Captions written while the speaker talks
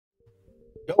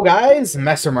Yo guys,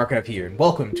 Master Mark up here, and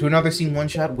welcome to another Steam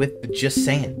one-shot with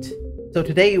Jusant. So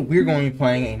today we're going to be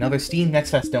playing another Steam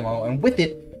Next Fest demo, and with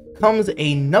it comes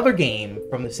another game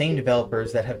from the same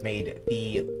developers that have made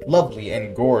the lovely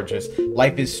and gorgeous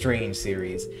Life is Strange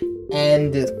series.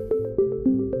 And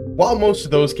while most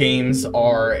of those games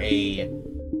are a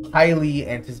highly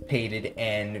anticipated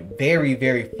and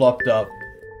very fluffed up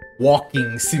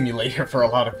walking simulator for a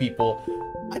lot of people,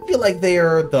 I feel like they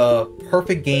are the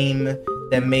perfect game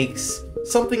that makes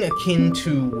something akin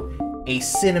to a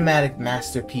cinematic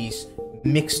masterpiece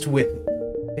mixed with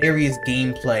various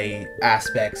gameplay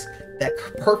aspects that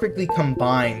perfectly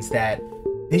combines that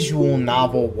visual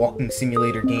novel walking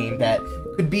simulator game that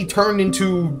could be turned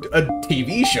into a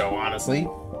TV show, honestly.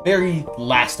 Very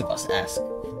Last of Us-esque.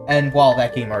 And while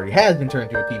that game already has been turned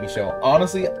into a TV show,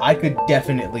 honestly, I could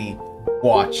definitely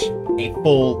watch a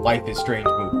full Life is Strange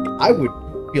movie. I would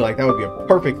feel like that would be a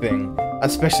perfect thing,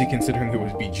 especially considering it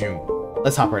would be June.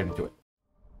 Let's hop right into it.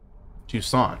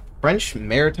 Jusant. French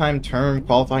maritime term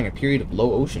qualifying a period of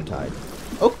low ocean tide.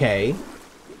 Okay.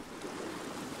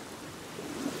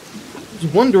 I was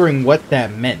wondering what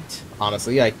that meant,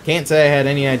 honestly. I can't say I had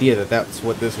any idea that that's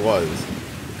what this was.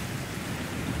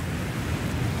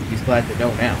 He's glad to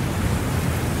know now.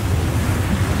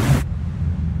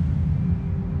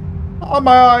 Oh,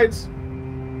 my eyes!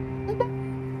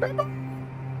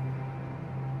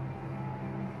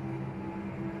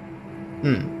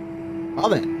 Well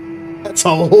then, that's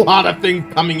a lot of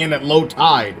things coming in at low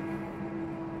tide.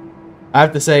 I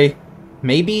have to say,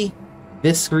 maybe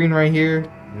this screen right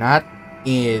here, not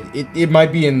in... It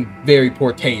might be in very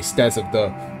poor taste as of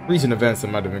the recent events that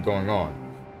might have been going on.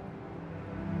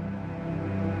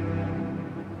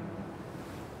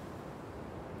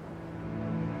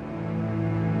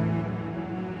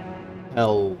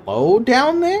 Hello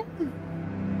down there?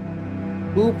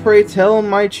 Who, pray tell,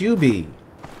 might you be?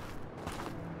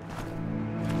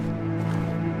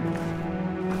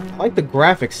 I like the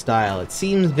graphic style. It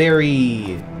seems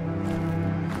very...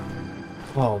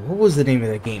 Oh, what was the name of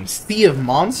that game? Sea of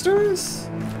Monsters?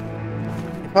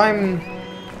 If I'm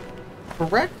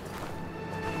correct?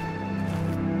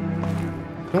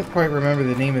 I don't quite remember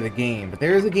the name of the game, but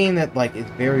there is a game that like is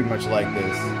very much like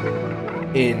this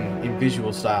in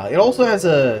visual style. It also has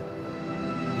a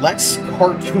less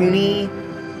cartoony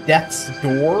Death's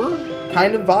Door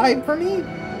kind of vibe for me.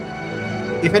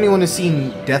 If anyone has seen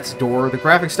Death's Door, the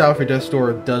graphic style for Death's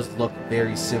Door does look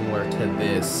very similar to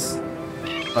this,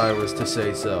 if I was to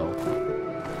say so.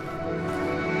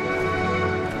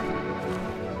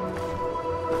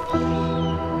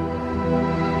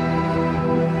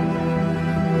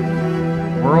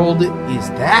 World is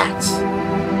that?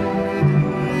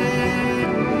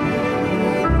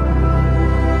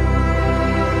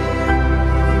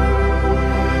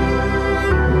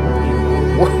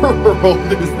 What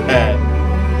world is that?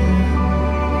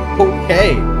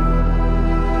 Okay.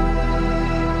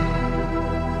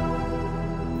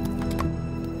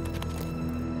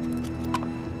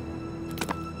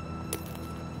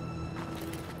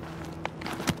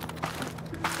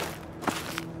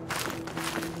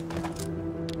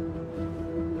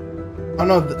 Oh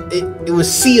no, it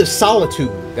was Sea of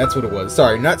Solitude. That's what it was.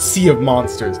 Sorry, not Sea of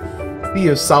Monsters. Sea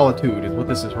of Solitude is what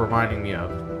this is reminding me of.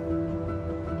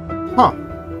 Huh.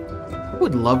 I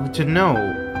would love to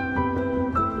know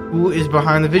who is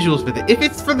behind the visuals for this. If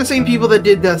it's for the same people that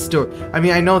did Death's Door, I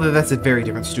mean, I know that that's a very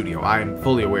different studio. I'm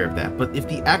fully aware of that. But if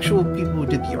the actual people who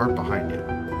did the art behind it,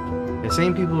 the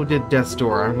same people who did Death's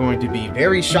Door, I'm going to be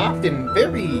very shocked and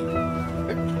very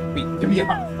happy, to be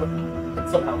honest. But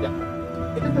somehow, yeah.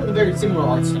 It has a very similar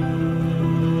art style.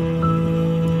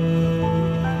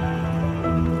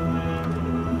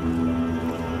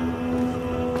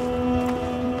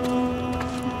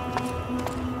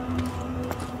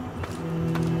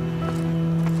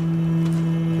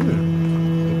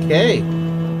 Okay.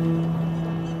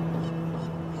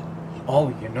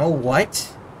 Oh, you know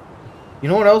what? You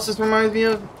know what else this reminds me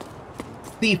of?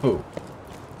 Sifu.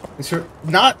 It's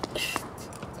not...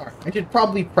 Sorry, I should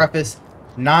probably preface,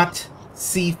 not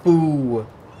Sifu,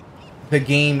 the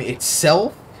game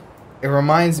itself. It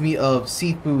reminds me of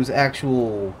Sifu's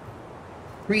actual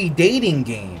predating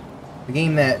game. The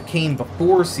game that came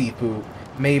before Sifu,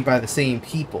 made by the same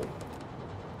people.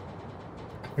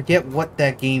 I forget what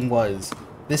that game was.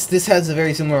 This has a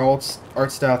very similar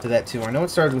art style to that too. I know it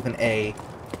started with an A.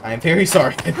 I am very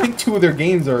sorry. I think two of their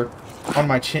games are on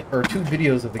my or two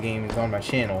videos of the game is on my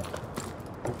channel.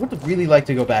 I would really like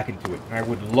to go back into it, and I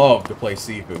would love to play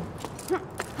Sifu.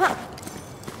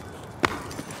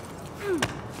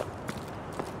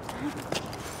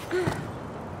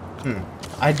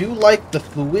 I do like the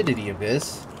fluidity of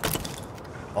this.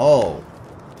 Oh.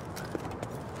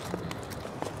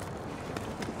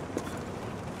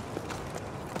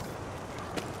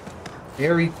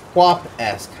 Very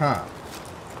Quap-esque, huh?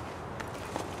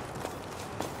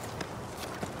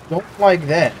 Don't like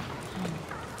that.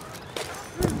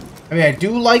 I mean, I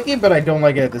do like it, but I don't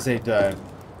like it at the same time.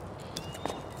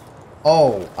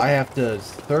 Oh, I have to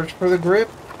search for the grip?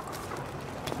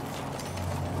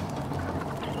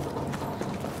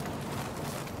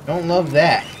 Don't love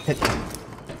that.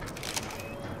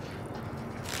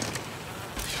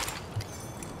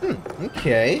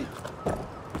 Okay.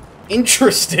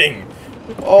 Interesting.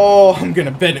 Oh, I'm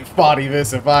gonna Bennett Foddy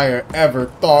this if I ever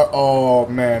thought. Oh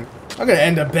man, I'm gonna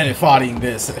end up Bennett Foddying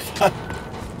this if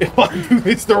I do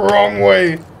this the wrong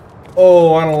way.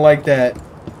 Oh, I don't like that.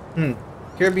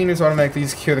 Carabiners automatically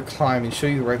secure the climb and show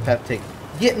you the right path to take.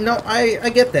 Yeah, no, I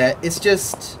get that. It's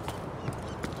just,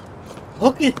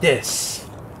 look at this.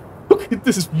 Look at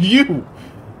this view.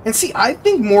 And see, I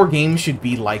think more games should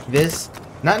be like this.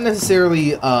 Not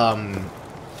necessarily, I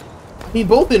mean,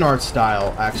 both in art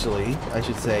style, actually, I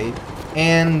should say,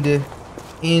 and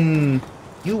in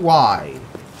UI.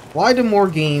 Why do more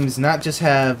games not just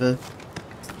have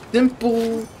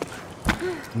simple,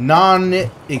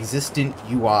 non-existent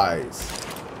UIs?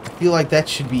 I feel like that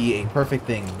should be a perfect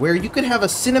thing, where you could have a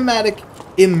cinematic,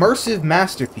 immersive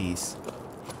masterpiece.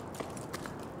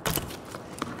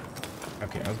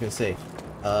 Okay, I was gonna say,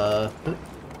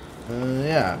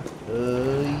 yeah.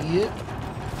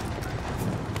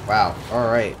 Wow,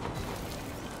 alright.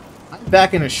 I'm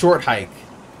back in a short hike.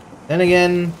 Then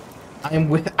again, I'm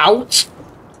without...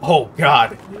 Oh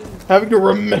god. Having to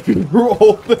remember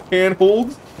all the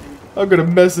handholds. I'm gonna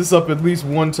mess this up at least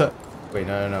one time. Wait,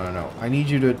 no. I need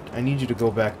you to go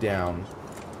back down.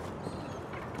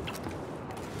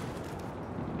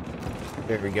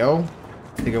 There we go.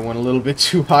 I think I went a little bit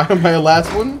too high on my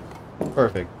last one.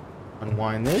 Perfect.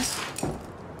 Unwind this.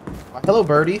 Hello,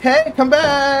 birdie. Hey, come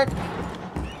back!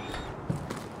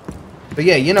 But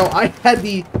yeah, you know, I had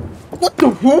the... What the...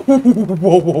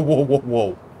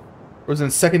 Whoa. Was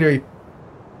in secondary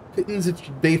pittons if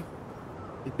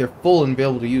they're full and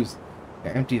available to use.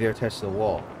 They're empty, they're attached to the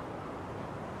wall.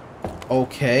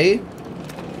 Okay. I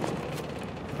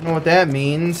don't know what that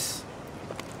means.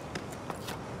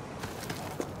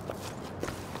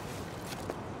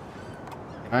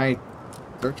 Can I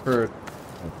search for...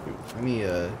 Let me,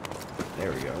 there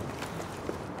we go.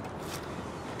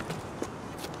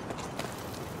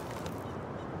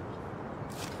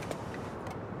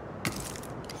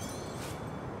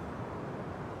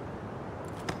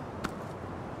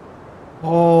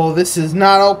 Oh, this is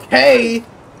not okay!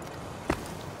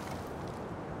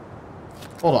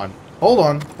 Hold on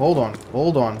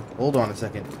a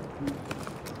second.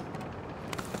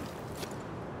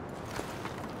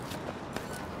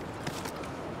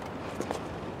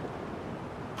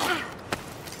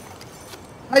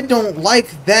 I don't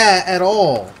like that at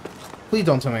all. Please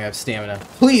don't tell me I have stamina.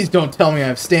 Please don't tell me I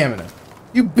have stamina.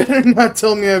 You better not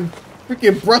tell me I have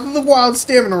freaking Breath of the Wild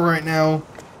stamina right now.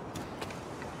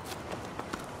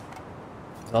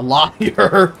 A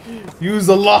liar. Use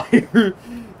a liar.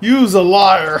 Use a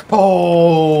liar.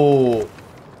 Oh.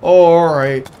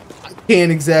 Alright. I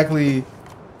can't exactly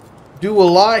do a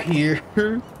lot here.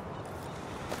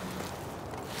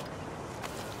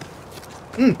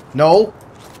 No.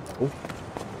 Oh.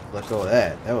 Let go of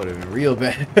that. That would have been real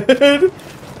bad.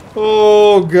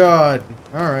 Oh, God.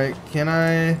 Alright. Can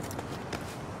I...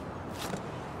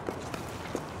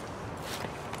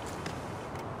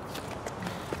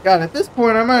 God, at this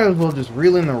point, I might as well just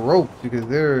reel in the ropes because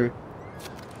they're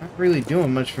not really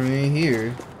doing much for me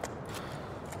here.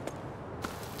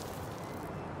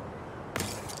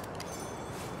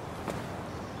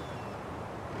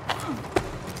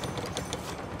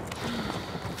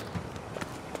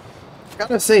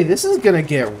 Gotta say, this is gonna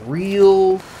get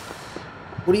real...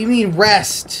 What do you mean,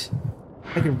 rest?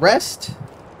 I can rest?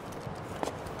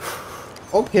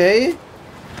 Okay.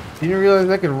 Didn't realize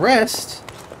I could rest.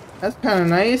 That's kind of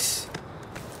nice.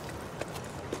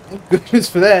 Thank goodness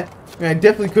for that. I mean, I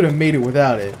definitely could have made it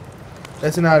without it.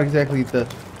 That's not exactly the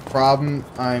problem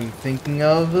I'm thinking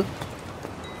of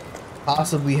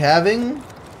possibly having.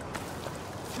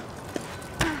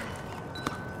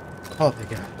 Oh, thank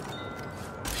God.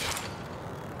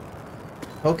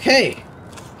 Okay.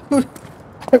 What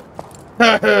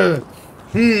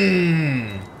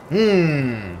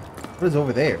is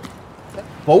over there? Is that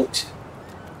a boat?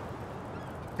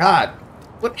 God,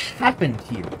 what happened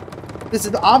here? This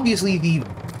is obviously the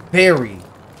very,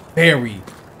 very,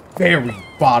 very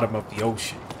bottom of the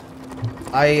ocean.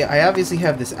 I obviously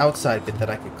have this outside bit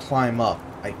that I could climb up.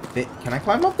 Can I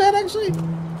climb up that, actually?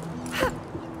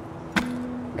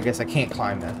 I guess I can't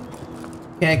climb that.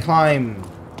 Can I climb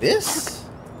this?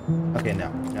 Okay,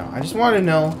 no. No, I just wanted to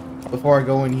know before I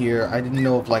go in here. I didn't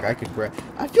know if, like, I could grab...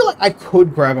 I feel like I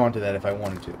could grab onto that if I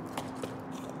wanted to.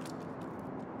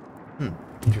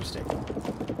 Interesting.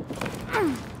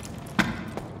 I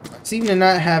seem to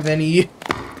not have any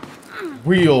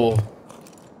real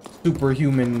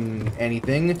superhuman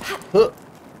anything. Just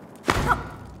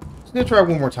gonna try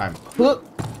one more time.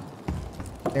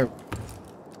 There.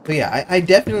 But yeah, I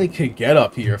definitely could get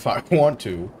up here if I want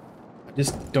to. I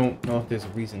just don't know if there's a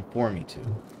reason for me to.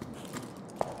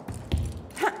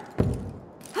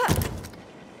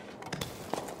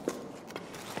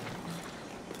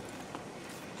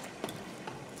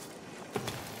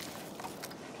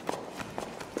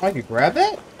 I could grab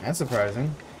that? That's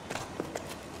surprising.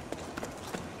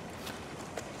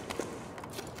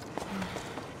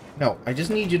 No, I just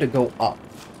need you to go up.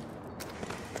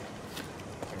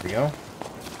 There we go.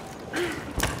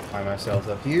 Find ourselves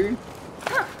up here.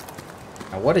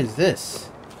 Now, what is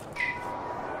this?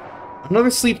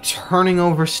 Another sleep turning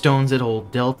over stones at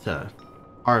Old Delta.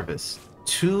 Harvest.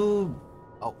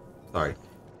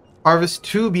 Harvest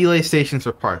 2 belay stations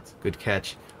for parts. Good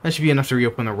catch. That should be enough to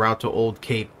reopen the route to Old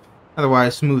Cape.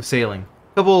 Otherwise, smooth sailing.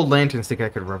 A couple old lanterns think I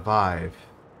could revive.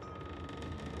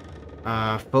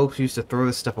 Folks used to throw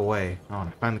this stuff away. Oh, and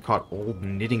I finally caught old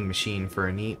knitting machine for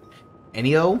a neat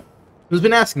Enio, who's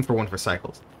been asking for one for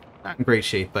cycles. Not in great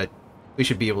shape, but we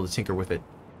should be able to tinker with it.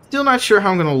 Still not sure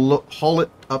how I'm gonna haul it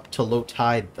up to low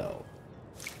tide, though.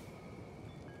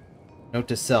 Note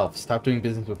to self, stop doing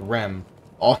business with Rem.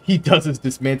 All he does is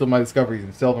dismantle my discoveries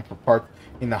and sell them for parts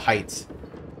in the heights.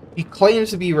 He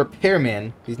claims to be a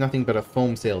repairman. He's nothing but a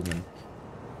foam salesman.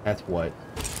 That's what.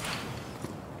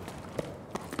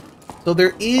 So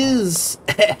there is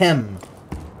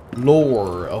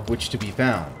lore of which to be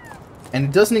found. And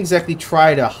it doesn't exactly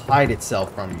try to hide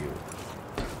itself from you.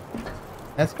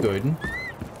 That's good.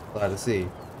 Glad to see.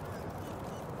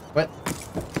 What?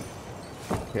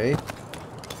 Okay.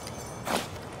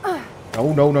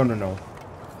 No, no, no, no, no.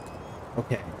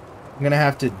 Okay. I'm gonna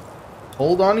have to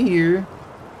hold on here.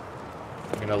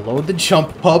 I'm gonna load the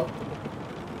jump pup.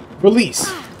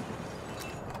 Release.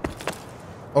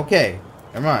 Okay.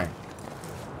 Never mind.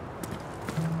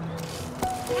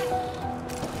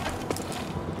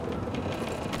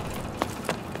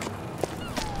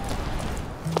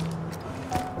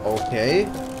 Okay.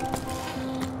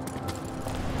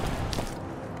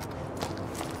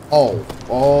 Oh,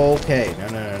 okay. No,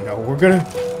 no, no, no. We're gonna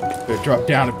drop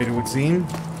down a bit, it would seem.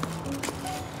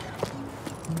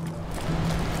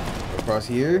 Across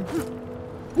here.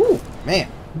 Woo, man.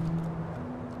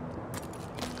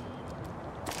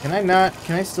 Can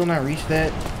I still not reach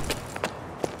that?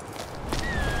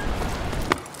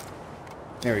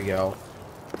 There we go.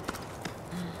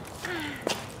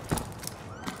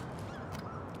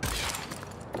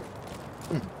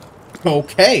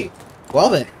 Okay. Well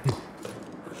then.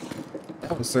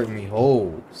 That was certainly,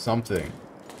 something.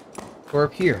 We're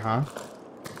up here, huh?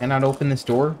 Cannot open this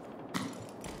door?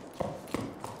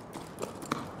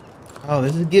 Oh,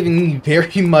 this is giving me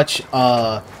very much,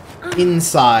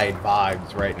 inside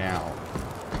vibes right now.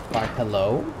 Why,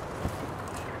 hello?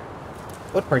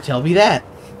 What part tell me that?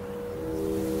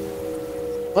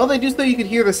 Well, they just thought you could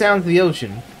hear the sounds of the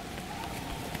ocean.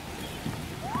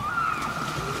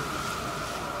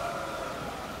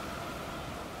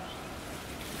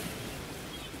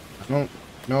 I don't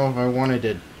know if I wanted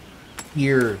to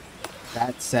hear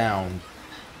that sound.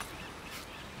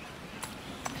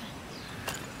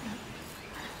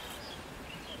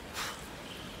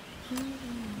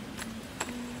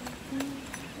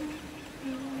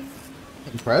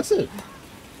 Impressive.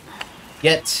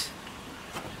 Yet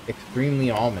extremely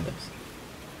ominous.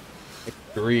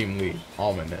 Extremely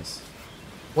ominous.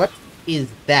 What is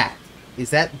that?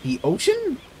 Is that the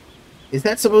ocean? Is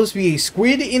that supposed to be a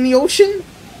squid in the ocean?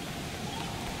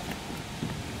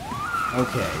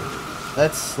 Okay.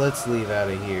 Let's leave out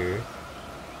of here.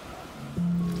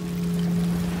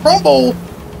 Crumble!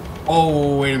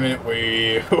 Oh, wait a minute.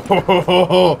 Wait.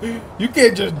 You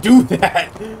can't just do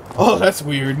that. Oh, that's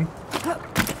weird.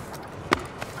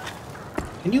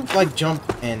 Can you, like, jump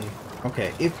and...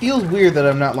 Okay, it feels weird that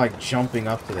I'm not, like, jumping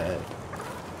up to that.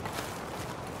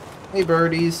 Hey,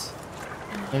 birdies.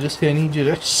 I'm just gonna need you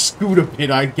to scoot a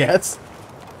bit, I guess.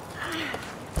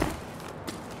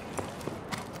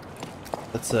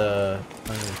 Let's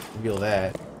reveal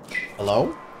that.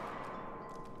 Hello?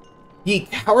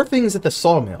 Yeek, how are things at the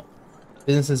sawmill?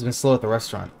 Business has been slow at the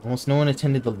restaurant. Almost no one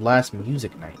attended the last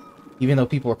music night, even though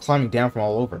people are climbing down from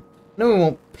all over. No one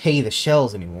won't pay the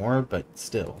shells anymore, but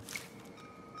still.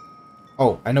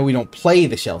 Oh, I know we don't play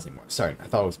the shells anymore. Sorry, I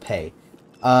thought it was pay.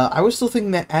 I was still thinking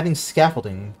that adding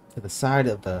scaffolding to the side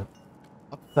of the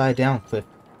upside-down cliff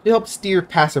to help steer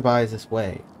passerbys this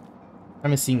way.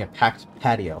 I'm seeing a packed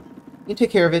patio. You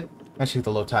take care of it, especially with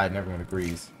the low tide and everyone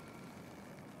agrees.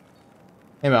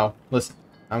 Hey Mel, listen,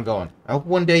 I'm going. I hope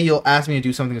one day you'll ask me to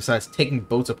do something besides taking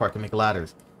boats apart to make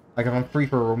ladders. Like if I'm free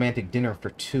for a romantic dinner for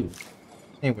two.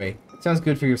 Anyway, sounds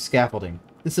good for your scaffolding.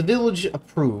 This village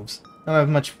approves. I don't have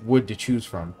much wood to choose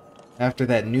from. After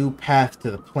that new path to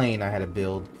the plain I had to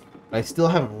build, but I still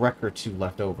have a wreck or two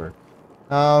left over.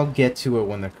 I'll get to it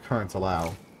when the currents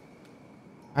allow.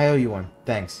 I owe you one.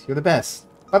 Thanks. You're the best.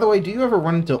 By the way, do you ever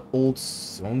run into old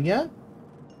Sonia?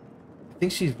 I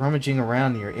think she's rummaging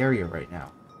around in your area right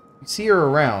now. If you see her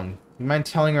around, you mind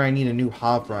telling her I need a new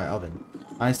hob for my oven?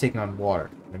 Mine's taking on water.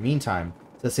 In the meantime,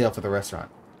 let's sail for the restaurant.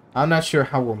 I'm not sure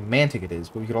how romantic it is,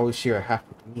 but we could always share a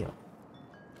half-cooked meal.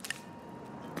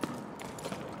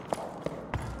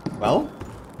 Well,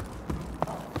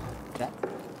 that's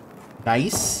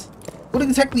nice. What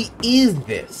exactly is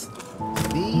this?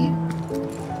 See?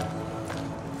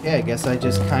 Yeah, I guess I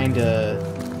just kinda...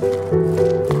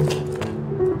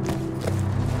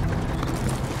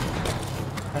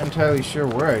 Not entirely sure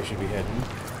where I should be heading.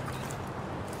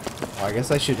 Well, I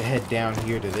guess I should head down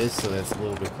here to this so that's a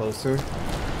little bit closer.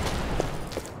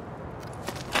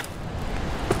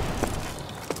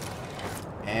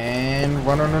 And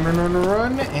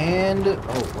run, and...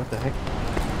 Oh, what the heck?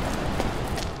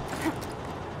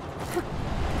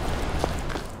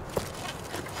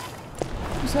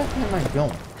 Where exactly am I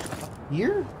going? Up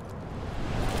here?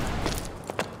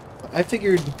 I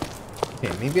figured...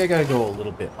 Okay, maybe I gotta go a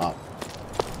little bit up.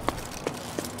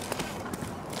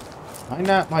 Am I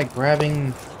not, like,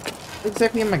 grabbing... What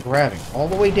exactly am I grabbing? All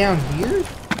the way down here?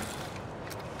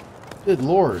 Good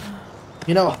lord.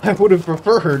 You know, I would have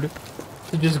preferred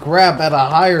to just grab at a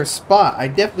higher spot. I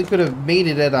definitely could have made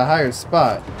it at a higher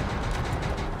spot.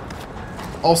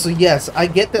 Also, yes, I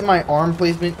get that my arm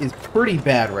placement is pretty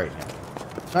bad right now.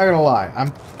 Not gonna lie.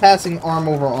 I'm passing arm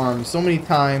over arm so many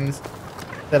times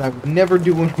that I would never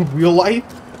do in real life.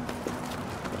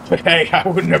 But hey, I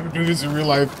would never do this in real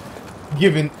life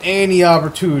given any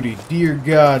opportunity. Dear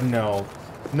God, no.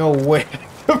 No way.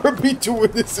 I'd never be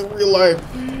doing this in real life.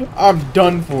 I'm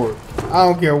done for. I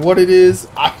don't care what it is.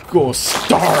 I'm gonna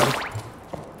starve.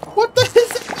 What the is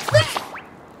that?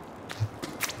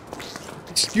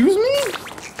 Excuse me?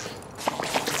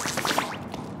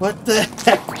 What the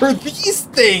heck are these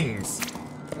things?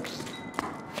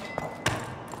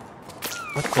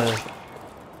 What the?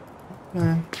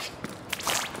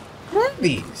 What are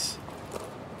these?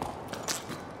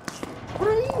 What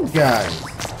are these guys?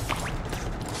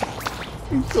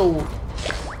 You're so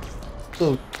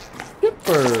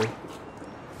chipper.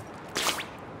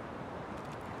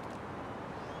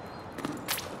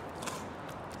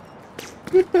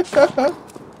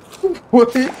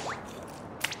 What?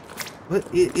 But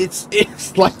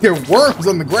it's like they're worms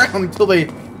on the ground until they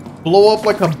blow up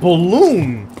like a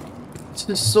balloon. It's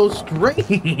just so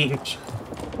strange.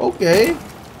 Okay.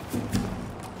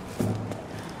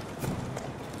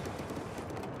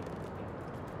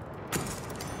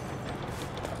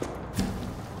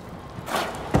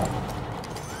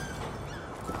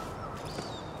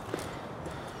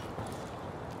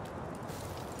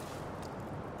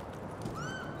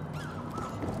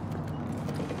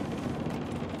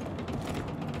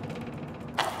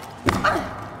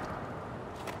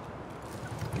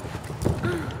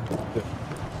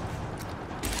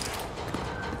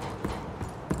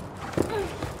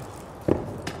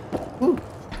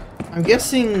 I'm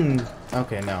guessing...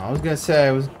 Okay, no, I was gonna say,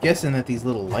 I was guessing that these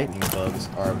little lightning bugs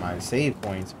are my save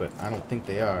points, but I don't think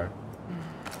they are. Do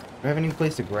I have any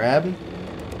place to grab?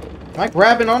 Am I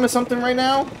grabbing onto something right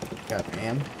now? God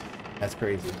damn. That's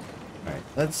crazy. Alright,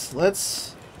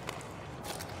 let's...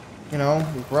 You know,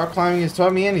 if rock climbing has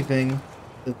taught me anything,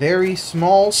 the very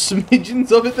small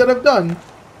smidgens of it that I've done.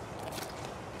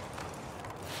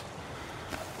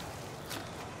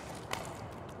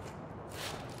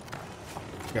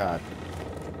 God.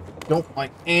 Don't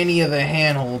like any of the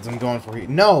handholds I'm going for here.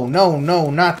 No, no,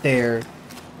 no, not there.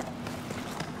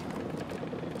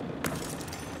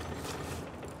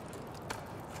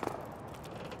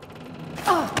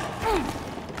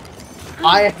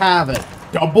 I have it.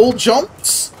 Double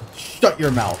jumps? Shut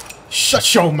your mouth.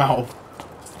 Shut your mouth.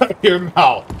 Shut your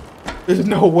mouth. There's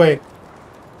no way.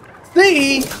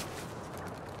 See?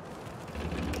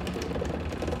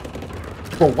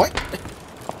 For what?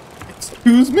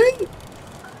 Excuse me?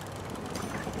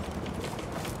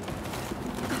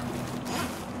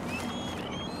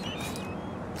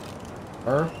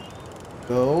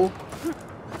 Go.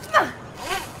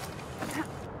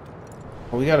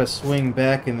 Oh, we gotta swing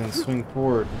back and then swing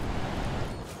forward.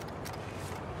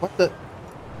 What the?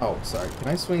 Oh, sorry. Can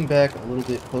I swing back a little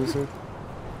bit closer?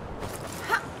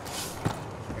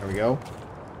 There we go.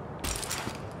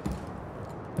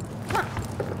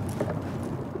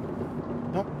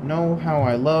 Don't know how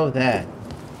I love that.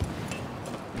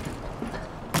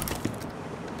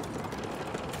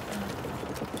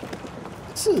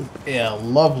 This is a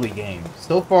lovely game.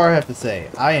 So far, I have to say,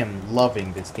 I am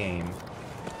loving this game.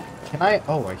 Can I?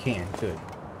 Oh, I can. Good.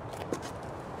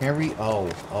 Can I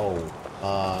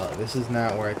this is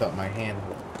not where I thought my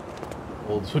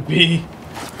handholds would be.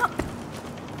 Am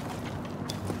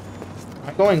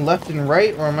I going left and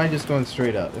right, or am I just going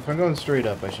straight up? If I'm going straight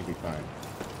up, I should be fine.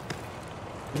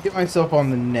 Let me get myself on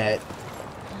the net.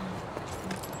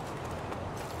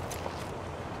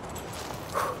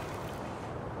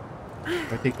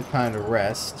 I take the time to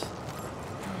rest.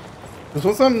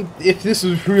 Because if this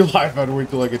was real life, I'd wait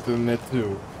till I get to the net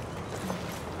too.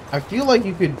 I feel like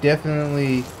you could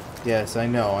definitely... Yes, I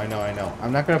know.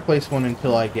 I'm not going to place one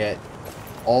until I get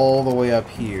all the way up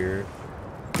here.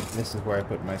 And this is where I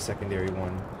put my secondary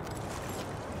one.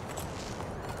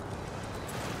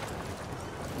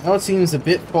 I know it seems a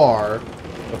bit far,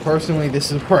 but personally,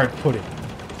 this is where I'd put it.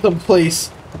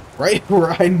 Someplace right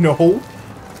where I know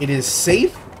it is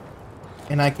safe,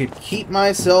 and I could keep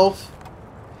myself...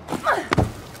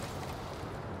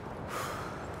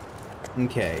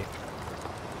 Okay.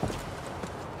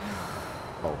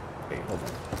 Oh, okay, hold on.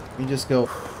 Let me just go...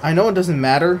 I know it doesn't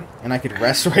matter, and I could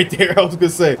rest right there. I was gonna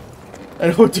say, I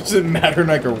know it doesn't matter, and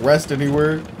I can rest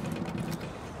anywhere.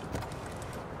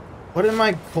 What am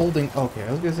I holding? Okay,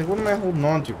 I was gonna say, what am I holding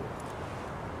on to?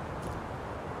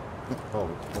 Oh,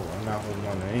 I'm not holding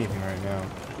on to anything right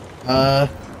now.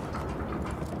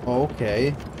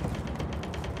 Okay.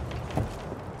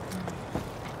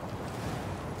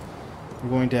 I'm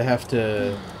going to have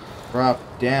to drop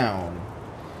down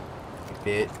a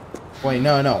bit. Wait,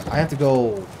 no. I have to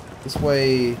go this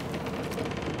way.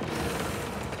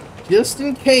 Just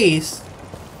in case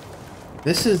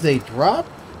this is a drop.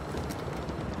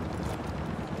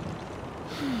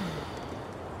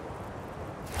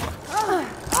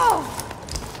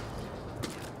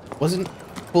 Wasn't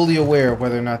fully aware of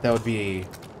whether or not that would be a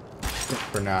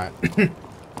or not.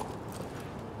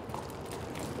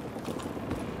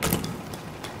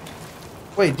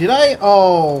 Wait, did I?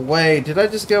 Oh, wait. Did I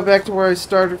just go back to where I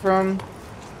started from?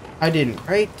 I didn't,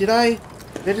 right? Did I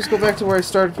just go back to where I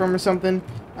started from or something?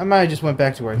 I might have just went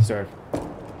back to where I started.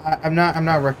 I'm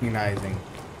not recognizing.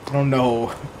 I don't know.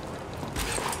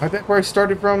 Am I back where I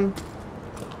started from?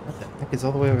 What the heck is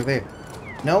all the way over there?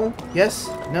 No? Yes?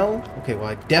 No? Okay, well,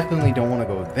 I definitely don't want to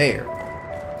go there.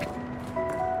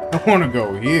 I want to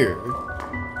go here.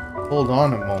 Hold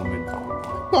on a moment.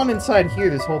 I've gone inside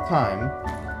here this whole time.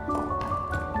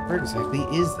 Where exactly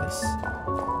is this?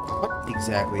 What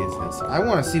exactly is this? I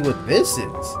want to see what this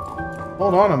is.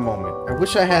 Hold on a moment. I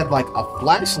wish I had, like, a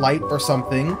flashlight or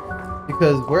something.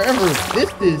 Because wherever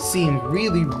this is seems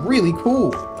really, really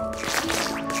cool.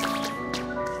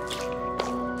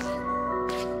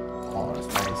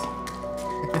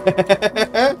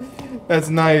 That's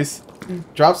nice.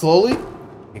 Drop slowly?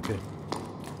 Okay, good.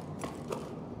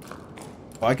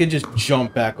 Oh, I could just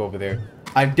jump back over there.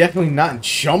 I'm definitely not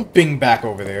jumping back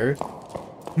over there.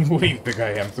 What do you think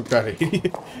I am? Some kind of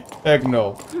idiot? Heck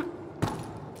no.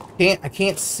 I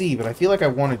can't see, but I feel like I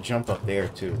want to jump up there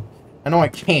too. I know I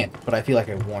can't, but I feel like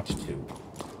I want to. Do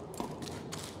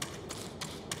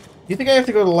you think I have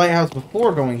to go to the lighthouse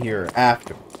before going here or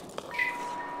after?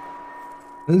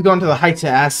 We've gone to the heights to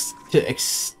ask to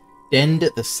extend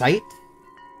the site.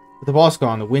 With the boss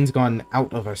gone, the wind's gone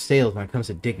out of our sails when it comes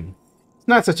to digging. It's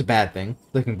not such a bad thing,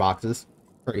 lifting boxes,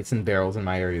 crates, and barrels in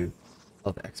my area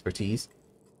of expertise.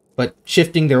 But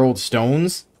shifting their old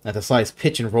stones, at the slightest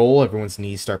pitch and roll, everyone's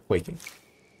knees start quaking.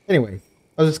 Anyway,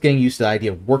 I was just getting used to the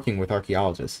idea of working with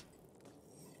archaeologists.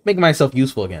 Making myself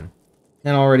useful again.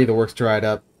 And already the work's dried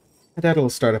up. I doubt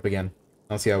it'll start up again.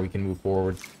 I'll see how we can move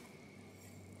forward.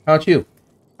 How about you?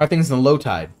 How are things in the low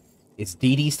tide? Is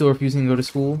Dee Dee still refusing to go to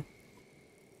school?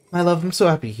 My love, I'm so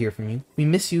happy to hear from you. We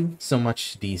miss you so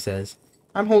much, Dee says.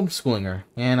 I'm homeschooling her,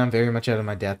 and I'm very much out of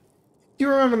my depth. Do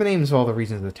you remember the names of all the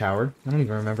regions of the tower? I don't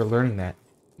even remember learning that.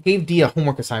 I gave Dee a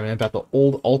homework assignment about the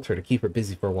old altar to keep her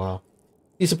busy for a while.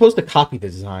 She's supposed to copy the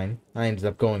design. I ended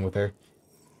up going with her.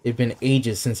 It'd been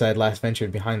ages since I had last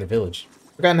ventured behind the village.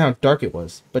 Forgotten how dark it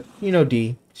was, but you know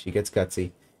Dee, she gets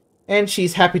gutsy. And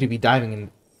she's happy to be diving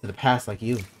into the past like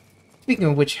you. Speaking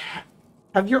of which,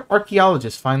 have your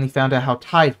archaeologists finally found out how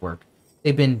tides work?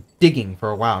 They've been digging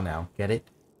for a while now, get it?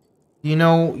 Do you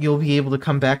know you'll be able to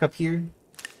come back up here?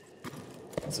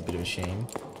 That's a bit of a shame.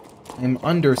 I'm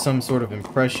under some sort of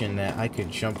impression that I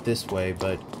could jump this way,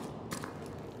 but...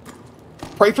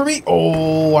 Pray for me!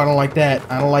 Oh, I don't like that.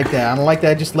 I don't like that. I don't like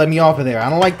that. Just let me off of there. I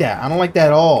don't like that. I don't like that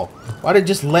at all. Why did it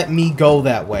just let me go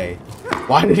that way?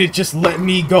 Why did it just let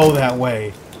me go that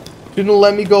way? Didn't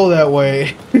let me go that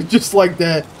way. Just like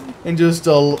that. And just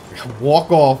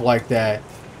walk off like that.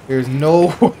 There's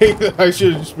no way that I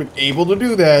should have just been able to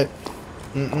do that.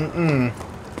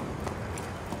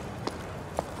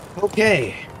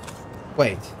 Okay.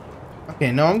 Wait.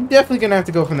 Okay, no, I'm definitely gonna have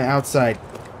to go from the outside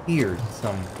here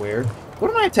somewhere.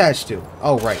 What am I attached to?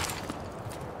 Oh, right.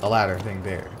 The ladder thing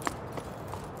there.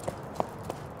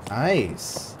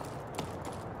 Nice.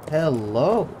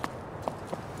 Hello.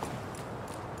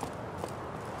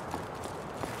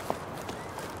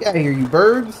 Get out of here, you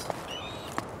birds.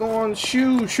 Go on,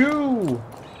 shoo, shoo.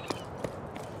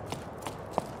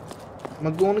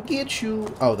 I'm gonna get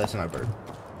you. Oh, that's not a bird.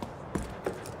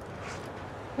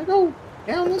 Can I go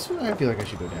down this way? I feel like I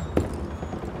should go down.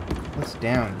 What's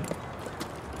down here?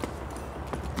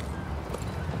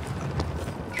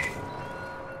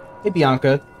 Hey,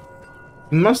 Bianca.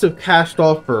 You must have cashed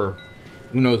off for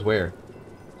who knows where.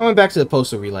 I went back to the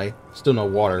postal relay. Still no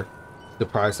water.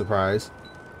 Surprise, surprise.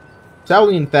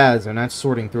 Sally and Faz are not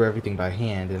sorting through everything by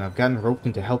hand, and I've gotten roped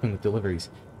into helping with deliveries.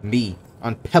 Me,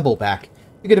 on Pebbleback.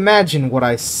 You can imagine what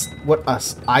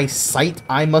eyesight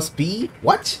I must be?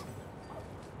 What?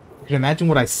 You can imagine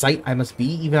what eyesight I must be?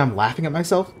 Even I'm laughing at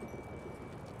myself?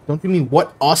 Don't you mean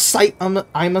what sight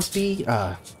I must be?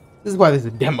 This is why there's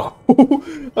a demo.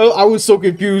 I was so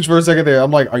confused for a second there.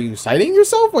 I'm like, are you citing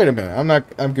yourself? Wait a minute.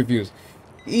 I'm confused.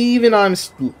 Even I'm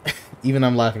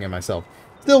laughing at myself.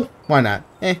 Still, why not?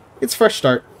 It's a fresh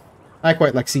start. I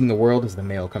quite like seeing the world as the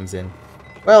mail comes in.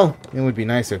 Well, it would be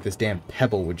nicer if this damn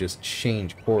pebble would just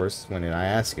change course when I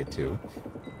ask it to.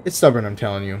 It's stubborn, I'm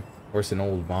telling you. Worse than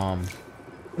old mom.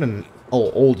 What an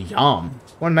old yam.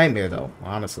 What a nightmare, though,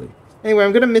 honestly. Anyway,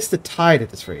 I'm gonna miss the tide at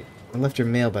this rate. I left your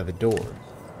mail by the door.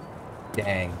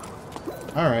 Dang.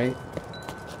 Alright.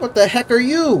 What the heck are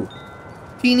you?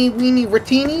 Teeny weeny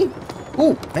ratini?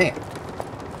 Ooh, man.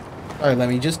 Alright,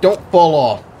 Lemmy, just don't fall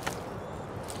off.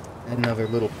 Add another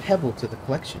little pebble to the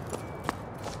collection.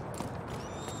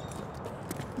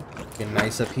 Looking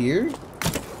nice up here.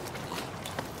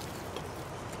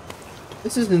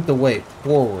 This isn't the way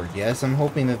forward, yes? I'm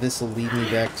hoping that this will lead me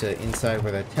back to inside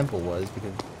where that temple was,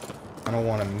 because I don't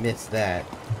want to miss that.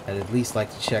 I'd at least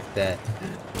like to check that.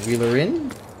 Wheeler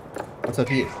in? What's up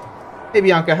here? Hey,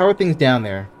 Bianca, how are things down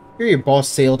there? Here your boss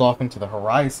sailed off into the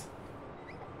horizon.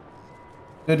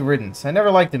 Good riddance. I never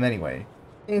liked him anyway.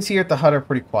 Things here at the hut are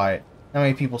pretty quiet. Not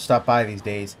many people stop by these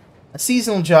days. A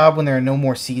seasonal job when there are no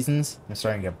more seasons. I'm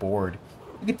starting to get bored.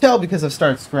 You can tell because I've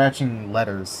started scratching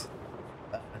letters.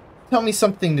 Tell me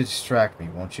something to distract me,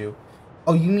 won't you?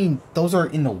 Oh, you mean those are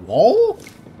in the wall?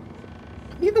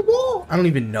 In the wall? I don't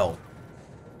even know.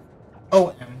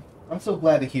 Oh, I'm so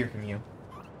glad to hear from you.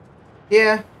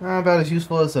 Yeah, about as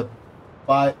useful as a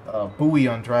buoy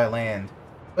on dry land.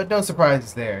 But no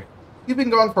surprises there. You've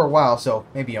been gone for a while, so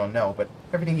maybe you don't know, but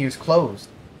everything here's closed.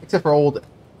 Except for old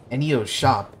Ennio's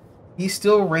shop. He's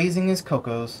still raising his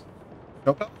cocos.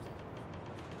 Coco?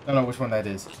 I don't know which one that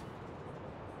is.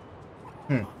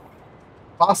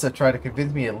 Bassa tried to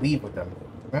convince me to leave with them.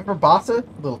 Remember Bassa?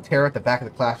 The little terror at the back of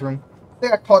the classroom? They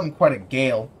got caught in quite a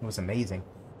gale. It was amazing.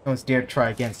 No one's dared try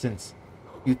again since.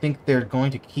 You think they're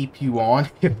going to keep you on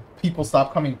if people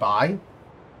stop coming by?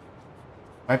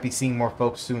 Might be seeing more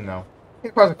folks soon, though.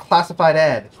 Came across a classified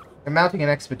ad. They're mounting an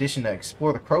expedition to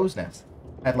explore the crow's nest.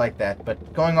 I'd like that,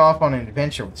 but going off on an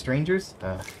adventure with strangers?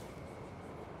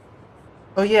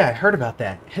 Oh yeah, I heard about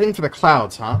that. Heading for the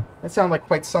clouds, huh? That sounds like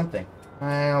quite something.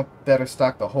 I'll better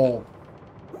stock the whole...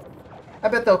 I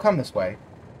bet they'll come this way.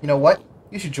 You know what?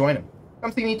 You should join them.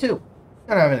 Come see me too.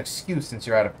 I don't have an excuse since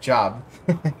you're out of a job.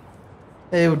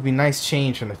 It would be nice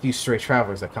change from the few stray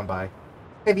travelers that come by.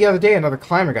 Hey, the other day another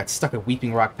climber got stuck at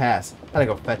Weeping Rock Pass. Had to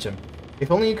go fetch him.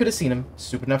 If only you could have seen him.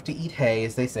 Stupid enough to eat hay,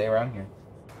 as they say around here.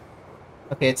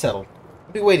 Okay, it's settled.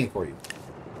 I'll be waiting for you.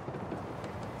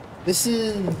 This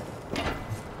is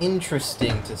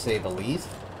interesting, to say the least.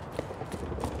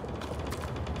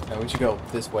 Now we should go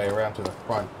this way around to the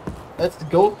front. Let's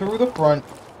go through the front.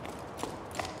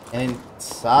 And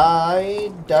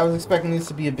inside, I was expecting this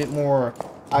to be a bit more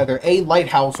either A,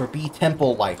 lighthouse, or B,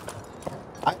 temple-like.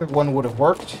 Either one would have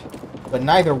worked, but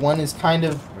neither one is kind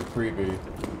of creepy.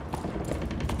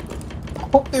 I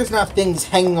hope there's not things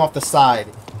hanging off the side,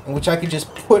 in which I could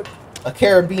just put a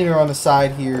carabiner on the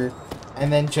side here,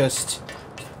 and then just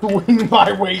swing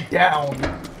my way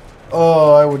down.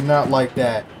 Oh, I would not like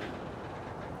that.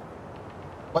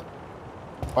 What?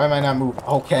 Why am I not moving?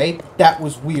 Okay, that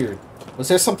was weird. Was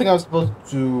there something I was supposed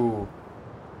to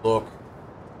look?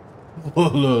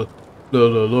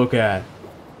 Look at.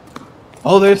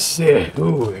 Oh, there's it.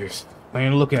 Ooh, there's. I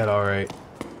can look at all right.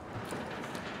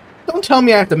 Don't tell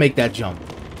me I have to make that jump.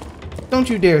 Don't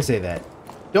you dare say that.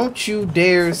 Don't you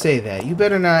dare say that. You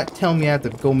better not tell me I have to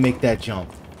go make that jump.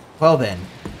 Well then,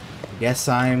 I guess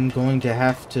I'm going to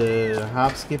have to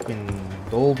hop, skip, and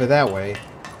go over that way.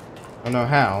 Don't know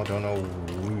how. Don't know.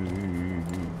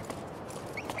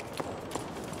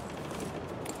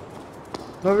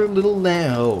 Another little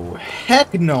land. Oh,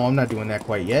 heck no. I'm not doing that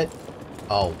quite yet.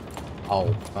 Oh.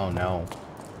 Oh. Oh no.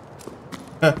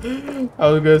 I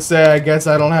was gonna say, I guess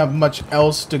I don't have much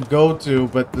else to go to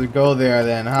but to go there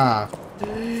then, huh?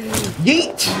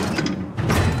 Yeet!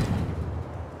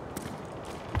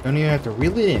 Don't even have to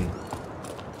reel it in.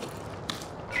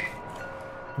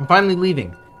 I'm finally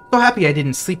leaving. So happy I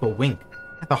didn't sleep a wink.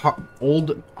 At the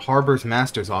old Harbor's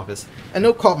Master's office, a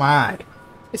note caught my eye.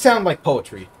 It sounded like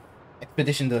poetry.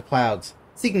 Expedition to the clouds.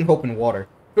 Seeking hope in water.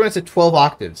 Join us at 12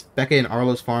 octaves. Becca and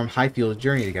Arlo's farm Highfield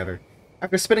journey together.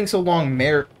 After spending so long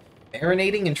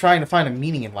marinating and trying to find a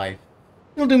meaning in life,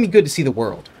 it'll do me good to see the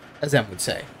world, as Em would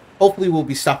say. Hopefully we'll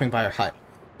be stopping by her hut.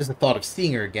 Just the thought of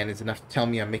seeing her again is enough to tell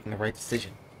me I'm making the right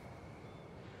decision.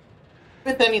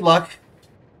 With any luck,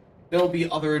 there'll be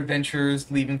other adventurers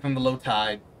leaving from the low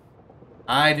tide.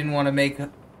 I didn't want to make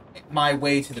my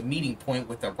way to the meeting point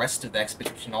with the rest of the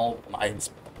expedition all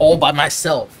by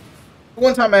myself. The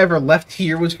one time I ever left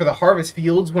here was for the harvest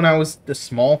fields when I was the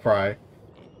small fry.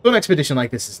 So an expedition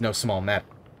like this is no small matter.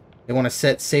 They want to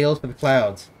set sails for the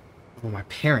clouds. Oh, my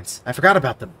parents. I forgot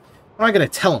about them. What am I going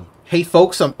to tell them? Hey,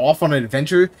 folks, I'm off on an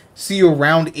adventure. See you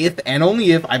around if, and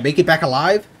only if, I make it back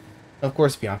alive? Of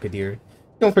course, Bianca, dear.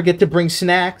 Don't forget to bring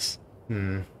snacks.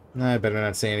 I better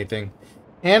not say anything.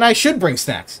 And I should bring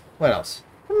snacks. What else?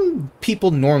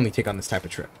 People normally take on this type of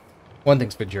trip. One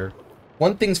thing's for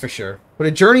sure. But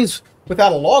a journey's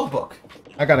without a logbook.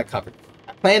 I got it covered.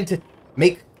 I plan to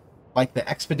make like the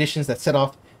expeditions that set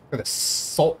off for the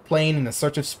salt plain in the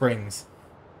search of springs.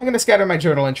 I'm going to scatter my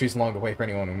journal entries along the way for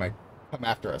anyone who might come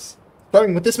after us.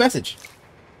 Starting with this message.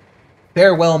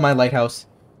 Farewell, my lighthouse.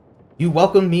 You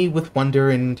welcomed me with wonder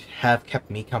and have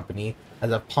kept me company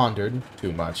as I've pondered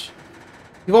too much.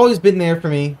 You've always been there for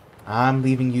me. I'm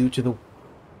leaving you to the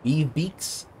weave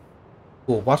beaks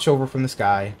who will watch over from the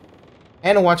sky.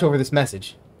 And to watch over this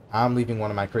message, I'm leaving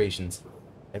one of my creations.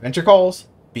 Adventure calls,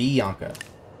 Bianca.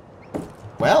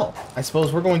 Well, I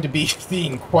suppose we're going to be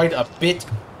seeing quite a bit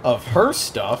of her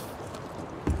stuff.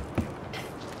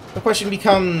 The question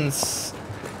becomes...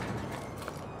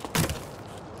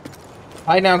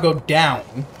 I now go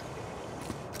down.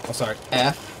 Oh, sorry,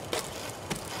 F.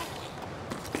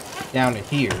 Down to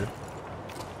here.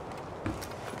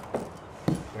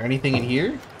 Is there anything in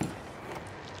here?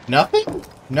 Nothing?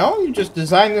 No? You just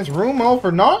designed this room all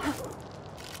for naught?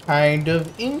 Kind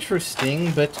of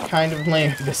interesting, but kind of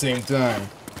lame at the same time.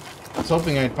 I was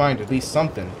hoping I'd find at least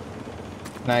something.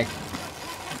 And I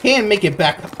can make it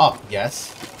back up,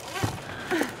 yes.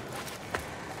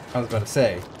 I was about to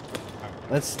say. Right,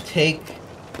 let's take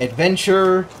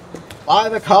adventure by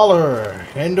the collar,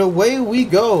 and away we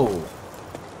go.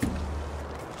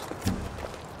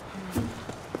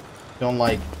 Don't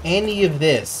like any of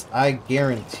this. I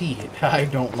guarantee it. I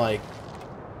don't like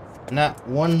not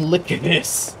one lick of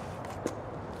this.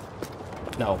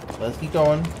 No, let's keep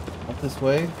going. Up this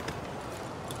way.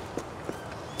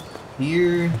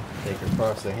 Here. Take her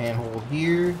across the handhold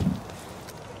here.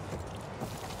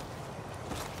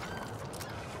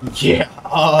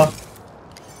 Yeah,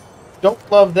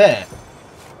 don't love that.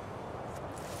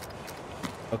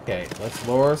 Okay, let's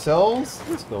lower ourselves.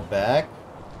 Let's go back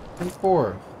and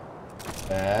forth.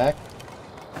 Back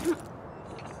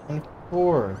and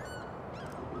forth.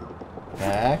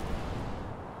 Back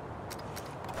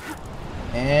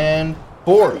and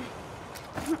forth.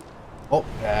 Oh,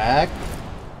 back.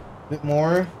 A bit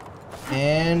more.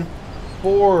 And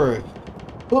forth.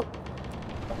 Oop.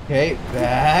 Okay,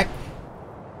 back.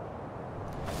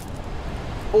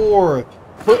 Forth.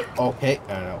 Okay,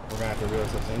 no. We're gonna have to reel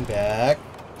something back.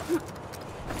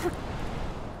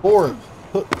 Forth.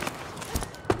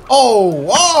 Oh,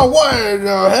 wow, what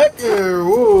the heck?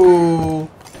 Whoa.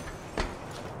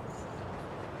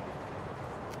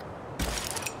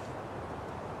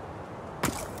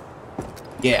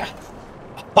 Yeah.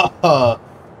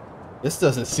 This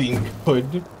doesn't seem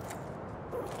good.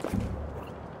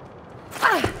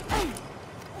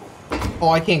 Oh,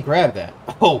 I can't grab that.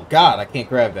 Oh, God, I can't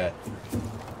grab that.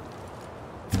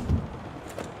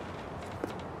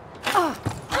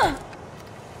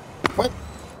 What?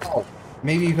 Oh,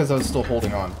 maybe because I was still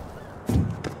holding on.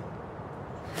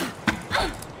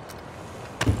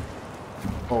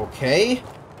 Okay.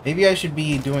 Maybe I should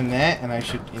be doing that, and I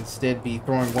should instead be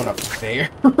throwing one up there.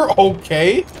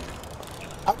 Okay.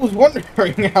 I was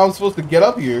wondering how I'm supposed to get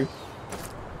up here.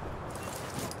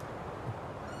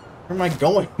 Where am I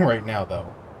going right now,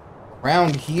 though?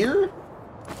 Around here?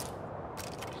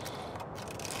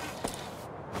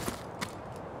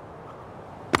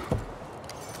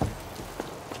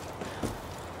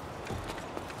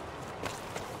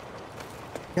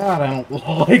 God, I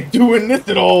don't like doing this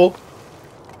at all.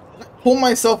 Pull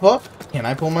myself up? Can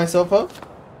I pull myself up?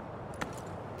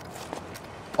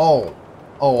 Oh.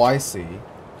 Oh, I see.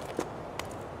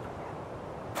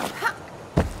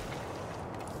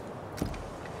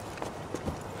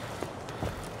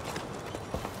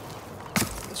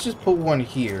 Let's just put one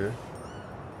here.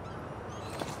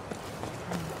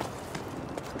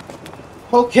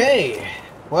 Okay.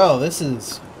 Well, this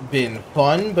has been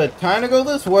fun, but kind of go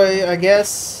this way, I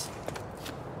guess.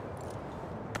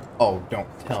 Oh, don't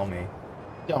tell me.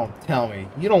 Don't tell me.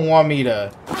 You don't want me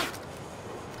to...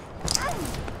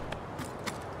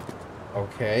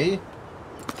 Okay.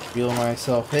 Reel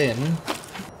myself in.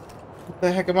 What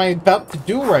the heck am I about to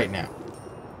do right now?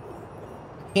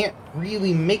 Can't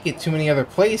really make it to any other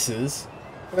places.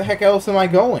 Where the heck else am I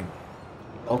going?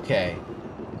 Okay.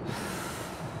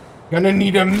 Gonna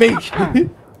need to make...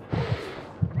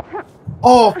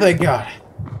 Oh, thank God.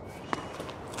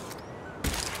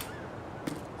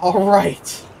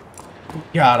 Alright.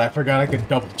 God, I forgot I could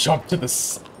double jump to the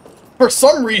for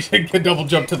some reason, I could double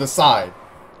jump to the side.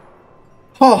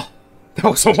 Oh, that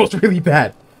was almost really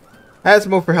bad. I asked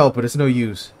Mo for help, but it's no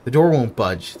use. The door won't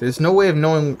budge. There's no way of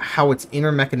knowing how its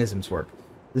inner mechanisms work.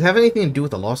 Does it have anything to do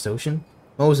with the Lost Ocean?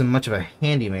 Mo isn't much of a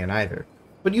handyman either.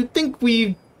 But you'd think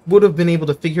we would have been able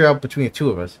to figure out between the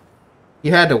two of us. He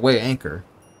had to weigh anchor.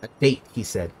 A date, he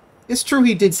said. It's true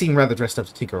he did seem rather dressed up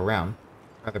to tinker around.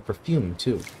 Rather perfumed,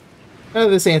 too. None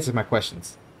of this answers my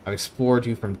questions. I've explored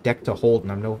you from deck to hold,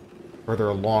 and I'm no further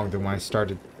along than when I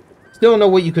started. Still don't know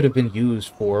what you could have been used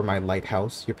for, my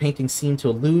lighthouse. Your paintings seem to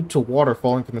allude to water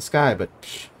falling from the sky, but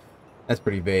psh, that's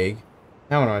pretty vague.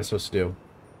 Now what am I supposed to do?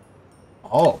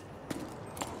 Oh.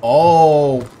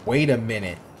 Oh, wait a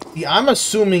minute. See, I'm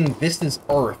assuming this is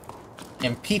Earth,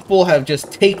 and people have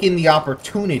just taken the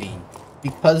opportunity,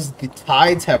 because the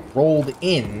tides have rolled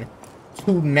in,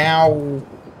 to now,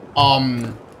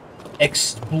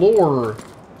 explore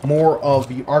more of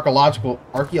the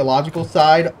archaeological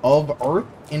side of Earth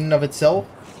in and of itself.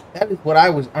 That is what I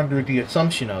was under the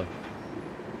assumption of.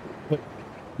 But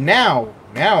now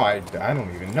I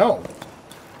don't even know.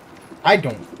 I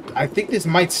think this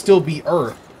might still be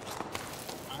Earth.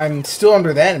 I'm still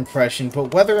under that impression,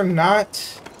 but whether or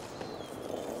not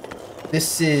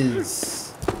this is...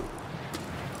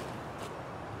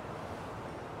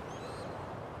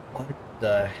 What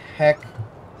the heck?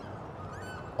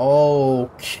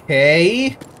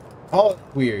 Okay. Oh,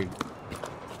 weird.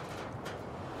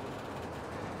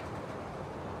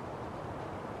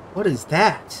 What is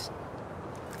that?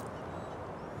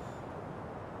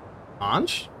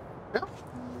 Launch? No.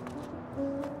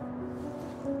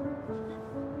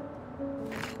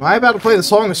 Am I about to play the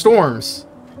Song of Storms?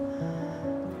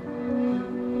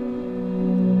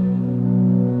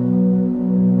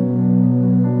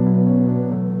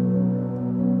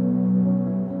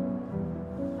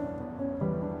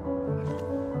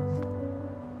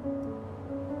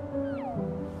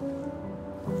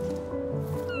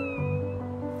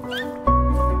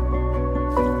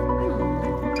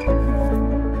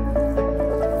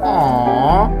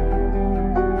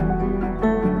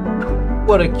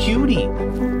 What a cutie.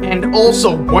 And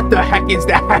also, what the heck is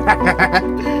that?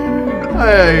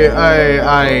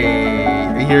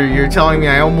 You're telling me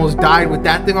I almost died with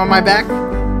that thing on my back?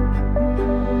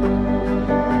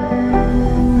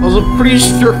 I was pretty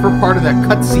sure for part of that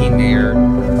cutscene there,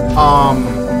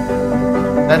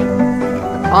 that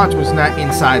launch was not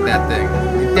inside that thing.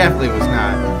 It definitely was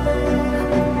not.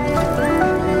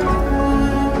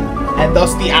 And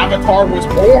thus the Avatar was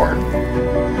born.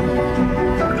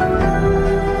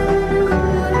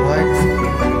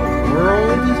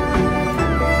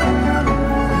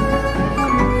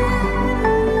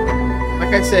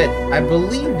 Like I said, I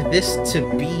believe this to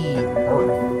be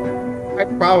Earth. It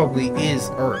probably is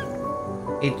Earth.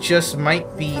 It just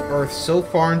might be Earth so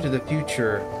far into the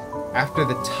future after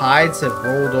the tides have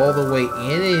rolled all the way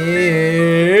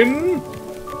in.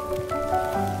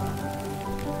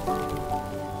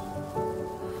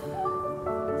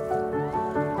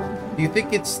 Do you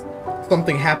think it's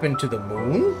something happened to the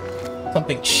moon?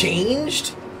 Something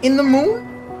changed in the moon?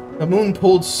 The moon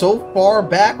pulled so far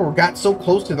back or got so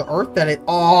close to the Earth that it...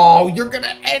 Oh, you're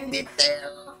gonna end it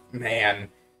there! Man.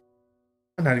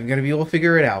 I'm not even gonna be able to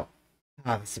figure it out.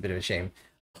 Ah, that's a bit of a shame.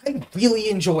 I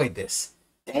really enjoyed this.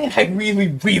 And I really,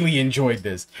 really enjoyed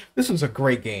this. This was a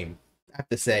great game, I have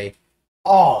to say.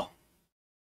 Oh.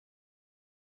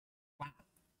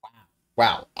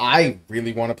 Wow. I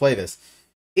really want to play this.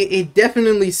 It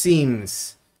definitely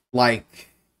seems like...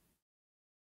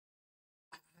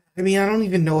 I mean, I don't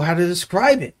even know how to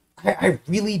describe it. I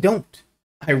really don't.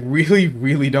 I really,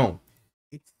 really don't.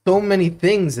 It's so many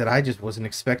things that I just wasn't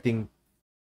expecting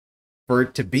for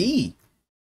it to be.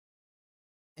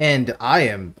 And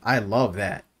I love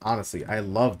that. Honestly, I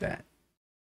love that.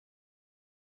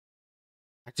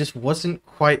 I just wasn't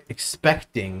quite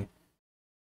expecting,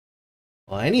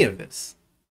 well, any of this.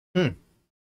 This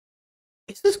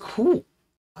is cool.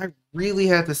 I really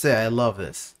have to say I love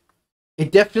this. It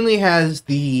definitely has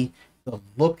the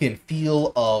look and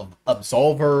feel of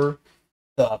Absolver,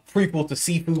 the prequel to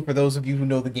Sifu, for those of you who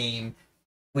know the game,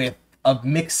 with a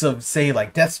mix of, say,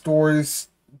 like Death's Door's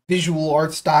visual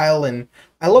art style, and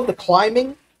I love the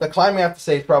climbing. The climbing, I have to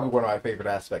say, is probably one of my favorite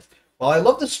aspects. Well, I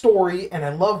love the story, and I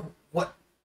love what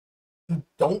we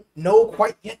don't know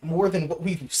quite yet more than what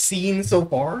we've seen so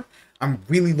far. I'm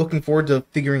really looking forward to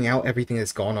figuring out everything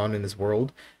that's gone on in this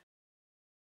world.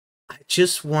 I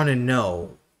just want to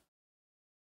know,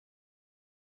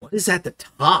 what is at the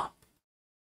top?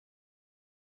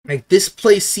 Like, this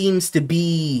place seems to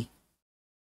be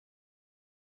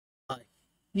a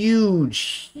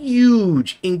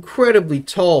huge, incredibly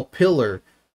tall pillar.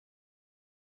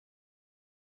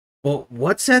 But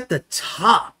what's at the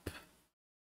top?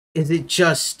 Is it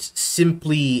just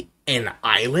simply an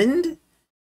island?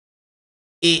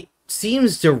 It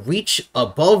seems to reach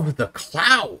above the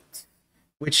clouds,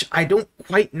 which I don't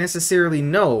quite necessarily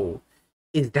know.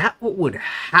 Is that what would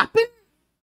happen?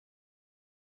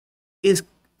 I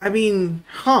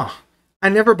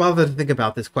never bothered to think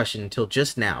about this question until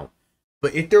just now.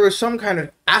 But if there was some kind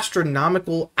of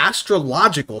astrological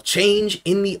change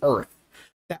in the Earth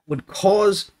that would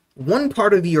cause one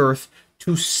part of the Earth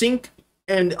to sink,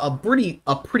 and a pretty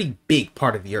big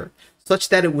part of the Earth, such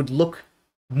that it would look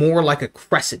more like a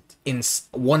crescent in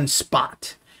one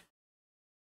spot.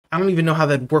 I don't even know how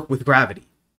that'd work with gravity.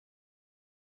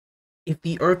 If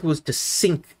the Earth was to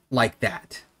sink like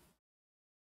that,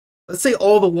 let's say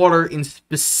all the water in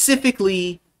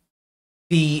specifically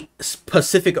the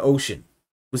Pacific Ocean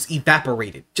was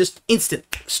evaporated, just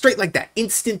straight like that,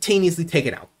 instantaneously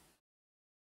taken out.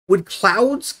 Would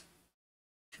clouds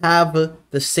have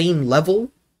the same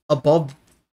level above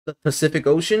the Pacific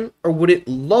Ocean, or would it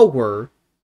lower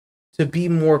to be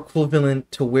more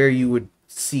equivalent to where you would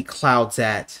see clouds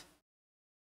at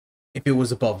if it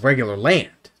was above regular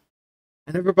land?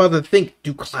 I never bothered to think,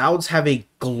 do clouds have a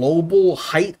global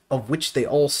height of which they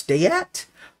all stay at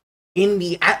in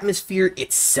the atmosphere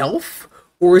itself?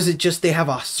 Or is it just they have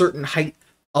a certain height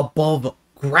above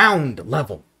ground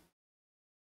level?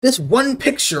 This one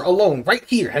picture alone right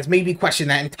here has made me question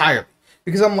that entirely.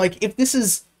 Because I'm like, if this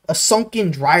is a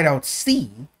sunken, dried out sea,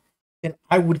 then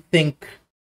I would think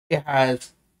it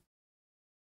has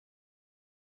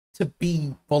to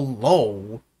be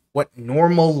below what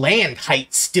normal land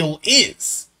height still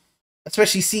is.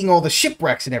 Especially seeing all the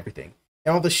shipwrecks and everything.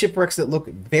 And all the shipwrecks that look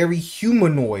very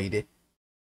humanoid.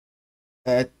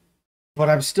 But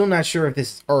I'm still not sure if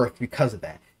this is Earth because of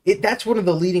that. That's one of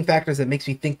the leading factors that makes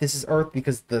me think this is Earth,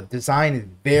 because the design is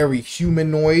very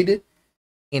humanoid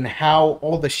in how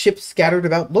all the ships scattered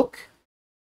about look.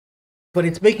 But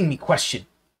it's making me question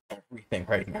everything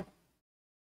right now.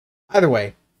 Either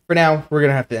way, for now, we're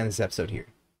going to have to end this episode here.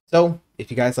 So,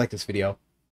 if you guys like this video,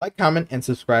 like, comment, and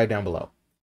subscribe down below.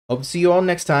 Hope to see you all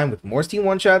next time with more Steam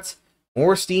one-shots,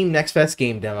 more Steam Next Fest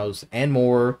game demos, and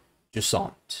more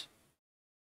Jusant.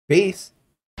 Peace!